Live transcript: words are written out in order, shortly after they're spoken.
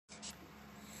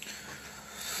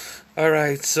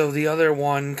Alright, so the other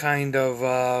one kind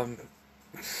of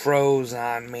froze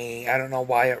on me. I don't know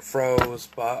why it froze,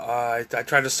 but I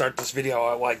tried to start this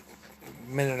video like a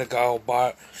minute ago,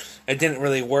 but it didn't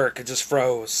really work. It just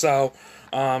froze. So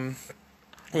we're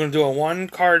gonna do a one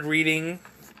card reading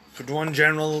for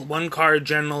one card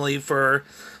generally for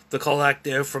the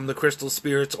collective from the Crystal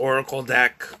Spirits Oracle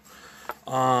deck.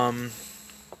 Should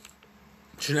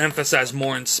emphasize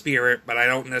more in spirit, but I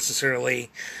don't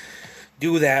necessarily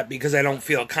do that because I don't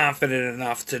feel confident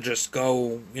enough to just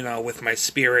go, with my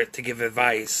spirit to give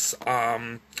advice.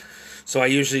 So I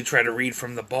usually try to read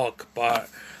from the book,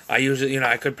 but I usually,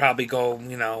 I could probably go,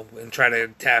 and try to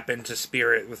tap into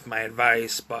spirit with my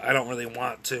advice, but I don't really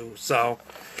want to, so,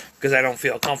 because I don't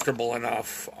feel comfortable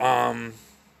enough.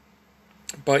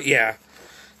 But yeah,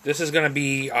 this is going to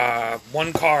be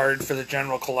one card for the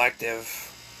general collective.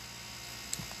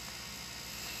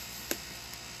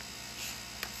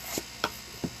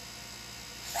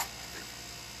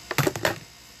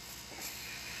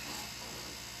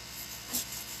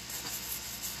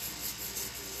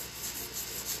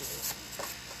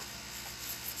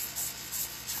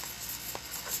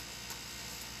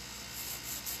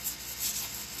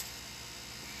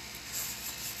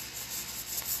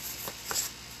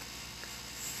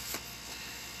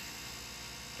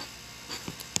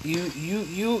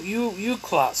 You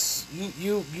class.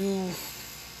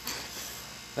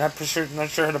 Not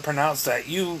sure how to pronounce that.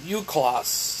 You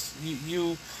class.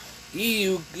 EU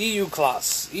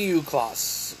class.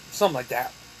 Something like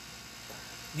that.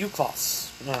 U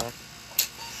class.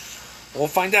 We'll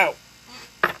find out.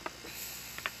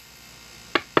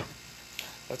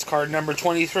 That's card number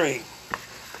 23.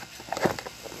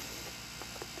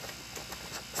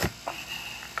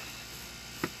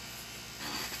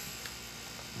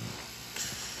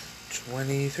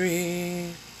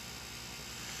 23.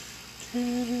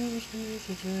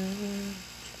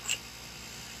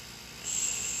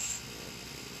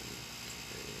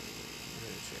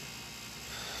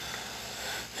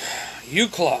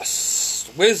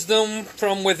 Euclos, wisdom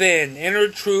from within, inner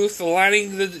truth,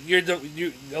 aligning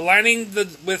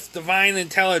with divine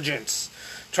intelligence,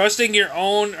 trusting your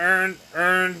own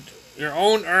earned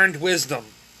wisdom.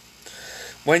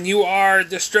 When you are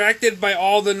distracted by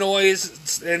all the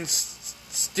noise and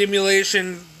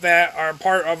stimulation that are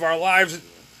part of our lives,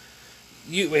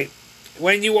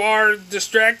 When you are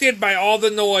distracted by all the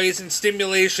noise and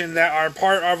stimulation that are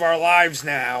part of our lives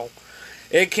now,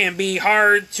 it can be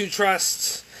hard to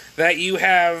trust that you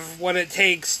have what it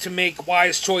takes to make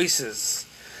wise choices.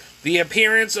 The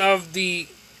appearance of the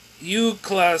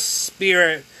Euclid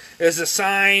spirit is a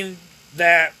sign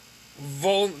that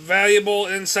valuable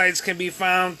insights can be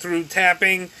found through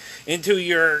tapping into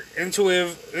your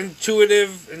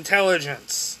intuitive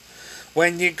intelligence.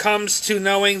 When it comes to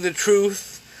knowing the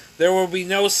truth, there will be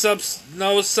no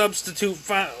substitute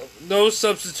for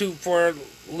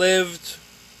lived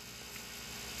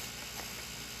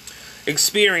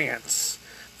experience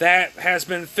that has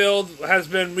been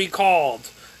recalled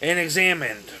and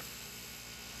examined.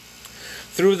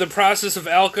 Through the process of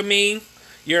alchemy,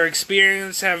 your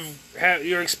experiences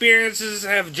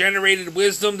have generated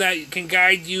wisdom that can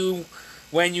guide you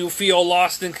when you feel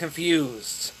lost and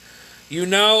confused. You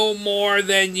know more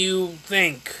than you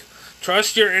think.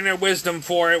 Trust your inner wisdom,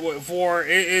 for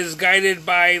it is guided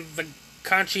by the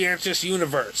conscientious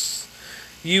universe.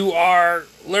 You are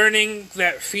learning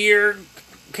that fear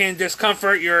can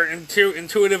discomfort your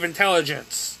intuitive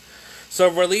intelligence. So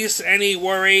release any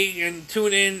worry and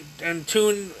tune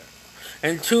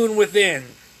within.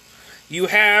 You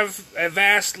have a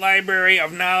vast library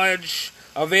of knowledge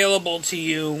available to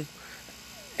you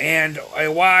and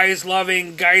a wise,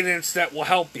 loving guidance that will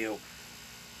help you.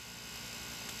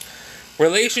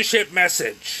 Relationship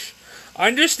message.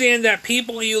 Understand that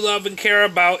people you love and care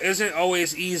about isn't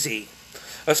always easy,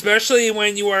 especially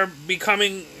when you become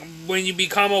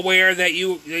aware that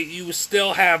you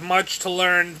still have much to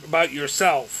learn about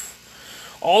yourself.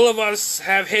 All of us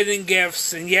have hidden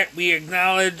gifts, and yet we have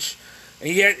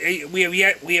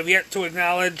yet to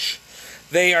acknowledge.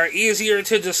 They are easier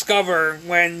to discover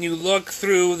when you look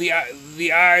through the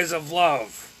eyes of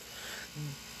love.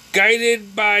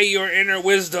 Guided by your inner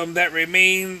wisdom that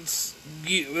reminds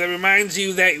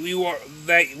you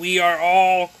that we are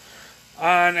all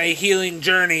on a healing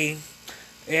journey,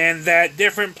 and that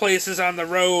different places on the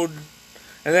road,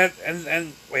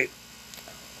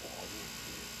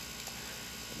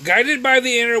 guided by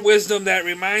the inner wisdom that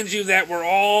reminds you that we're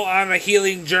all on a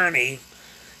healing journey,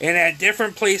 and at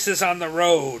different places on the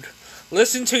road.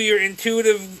 Listen to your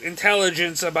intuitive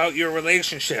intelligence about your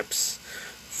relationships,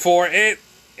 for it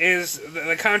is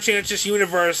the conscientious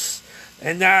universe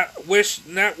and not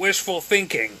wishful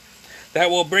thinking. That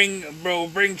will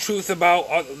bring truth about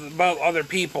other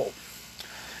people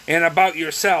and about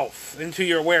yourself into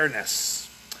your awareness.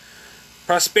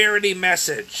 Prosperity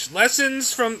message.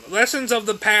 Lessons of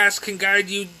the past can guide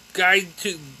to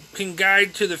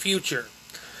the future.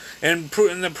 And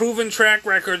the proven track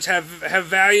records have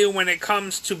value when it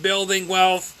comes to building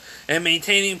wealth and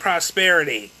maintaining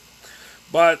prosperity.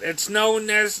 But no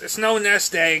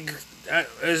nest egg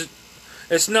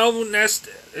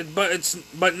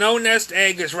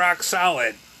is rock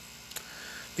solid.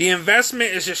 The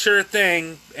investment is a sure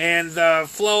thing, and the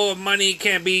flow of money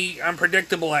can be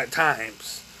unpredictable at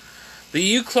times. The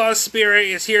U-Clause spirit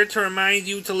is here to remind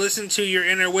you to listen to your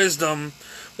inner wisdom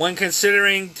when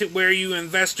considering where you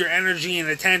invest your energy and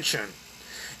attention.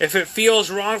 If it feels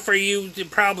wrong for you,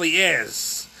 it probably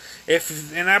is.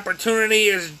 If an opportunity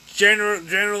is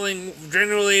generating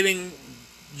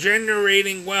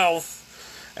wealth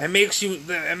and makes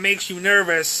you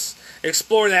nervous,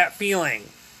 explore that feeling.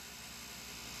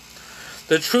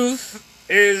 The truth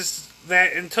is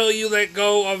that until you let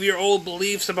go of your old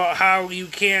beliefs about how you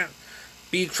can't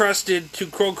be trusted to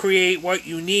co-create what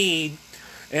you need,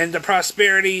 and that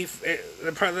prosperity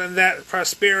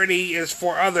is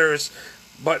for others,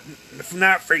 but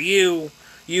not for you,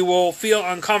 you will feel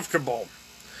uncomfortable.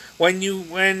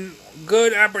 When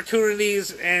good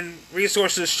opportunities and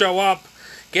resources show up,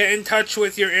 get in touch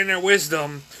with your inner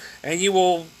wisdom, and you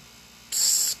will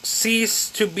cease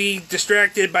to be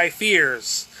distracted by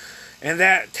fears, and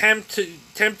that tempt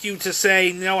you to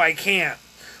say, "No, I can't,"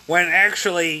 when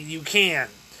actually you can.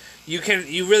 You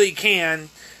really can,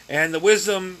 and the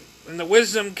wisdom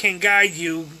can guide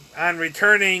you on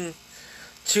returning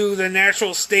to the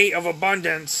natural state of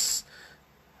abundance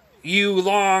you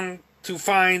long to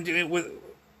find with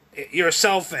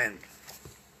yourself in.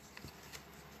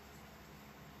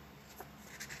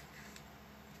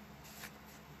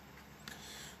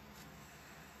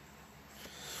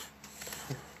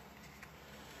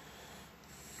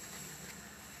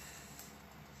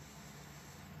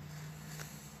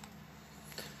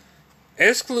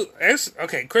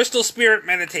 Crystal Spirit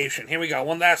Meditation. Here we go,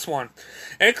 one last one.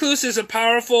 Ecluse is a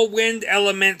powerful wind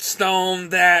element stone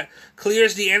that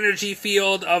clears the energy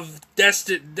field of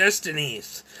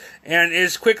destinies and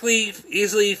is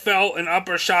easily felt in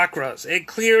upper chakras. It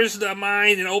clears the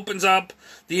mind and opens up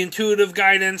the intuitive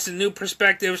guidance and new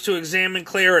perspectives to examine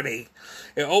clarity.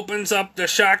 It opens up the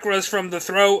chakras from the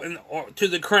throat to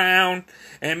the crown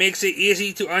and makes it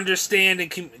easy to understand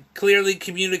and clearly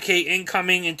communicate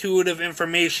incoming intuitive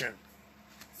information.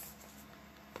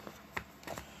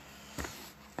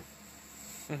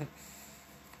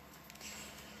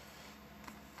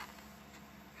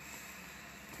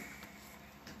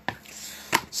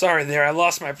 Sorry there, I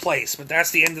lost my place, but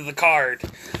that's the end of the card.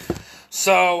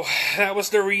 So, that was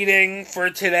the reading for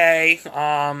today.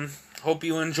 Hope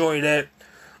you enjoyed it.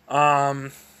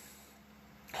 Hope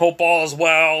all is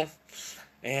well.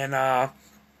 And,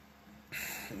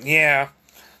 yeah.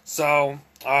 So,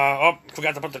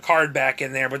 forgot to put the card back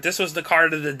in there, but this was the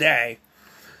card of the day.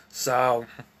 So,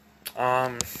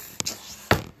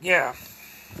 yeah.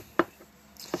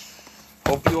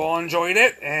 Hope you all enjoyed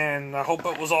it, and I hope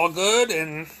it was all good,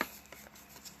 and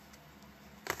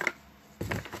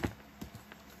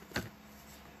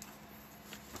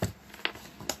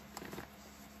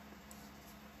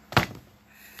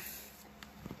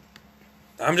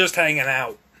I'm just hanging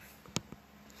out.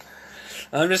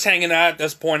 I'm just hanging out at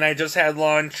this point. I just had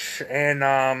lunch,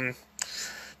 and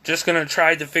just gonna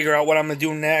try to figure out what I'm gonna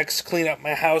do next. Clean up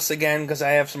my house again, because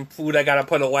I have some food I gotta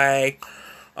put away.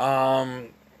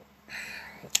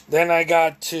 Then I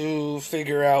got to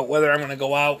figure out whether I'm gonna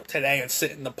go out today and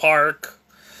sit in the park.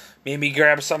 Maybe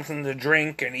grab something to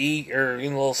drink and eat, or a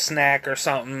little snack or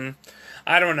something.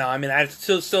 I don't know. I mean,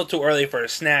 it's still too early for a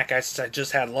snack. I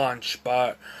just had lunch,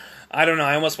 but I don't know.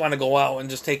 I almost want to go out and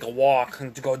just take a walk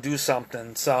and to go do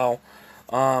something. So,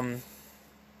 but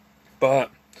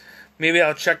maybe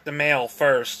I'll check the mail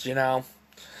first,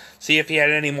 See if he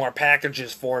had any more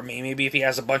packages for me. Maybe if he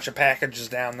has a bunch of packages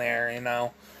down there,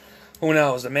 Who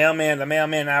knows? The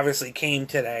mailman obviously came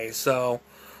today, so,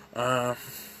 but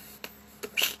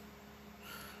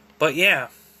yeah.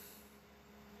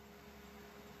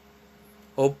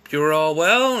 Hope you're all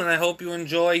well, and I hope you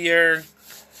enjoy your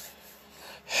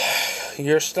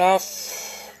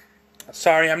stuff.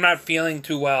 Sorry, I'm not feeling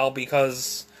too well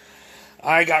because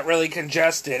I got really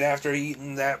congested after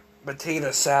eating that potato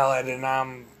salad, and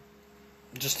I'm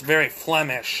just very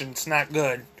phlegmish, and it's not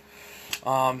good.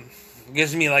 It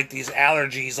gives me like these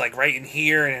allergies, like right in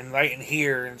here and right in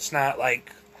here, and it's not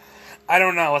like I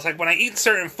don't know. It's like when I eat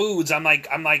certain foods, I'm like,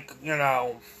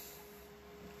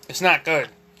 it's not good.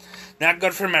 Not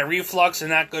good for my reflux and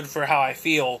not good for how I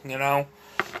feel, I don't know.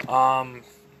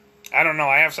 I don't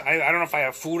know if I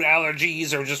have food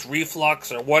allergies or just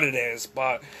reflux or what it is,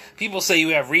 but people say you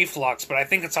have reflux, but I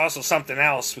think it's also something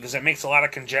else because it makes a lot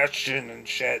of congestion and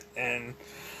shit, and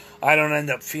I don't end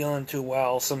up feeling too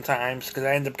well sometimes because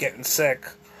I end up getting sick.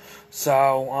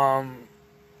 So,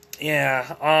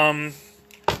 yeah,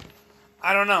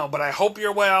 I don't know, but I hope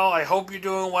you're well. I hope you're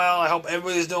doing well. I hope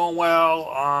everybody's doing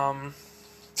well.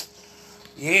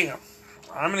 Yeah,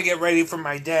 I'm gonna get ready for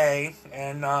my day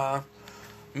and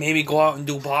maybe go out and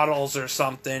do bottles or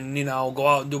something. Go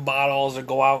out and do bottles or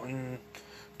go out and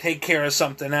take care of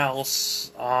something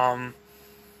else. Yeah,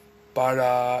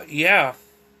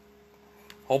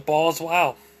 hope all is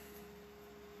well.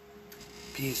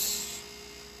 Peace.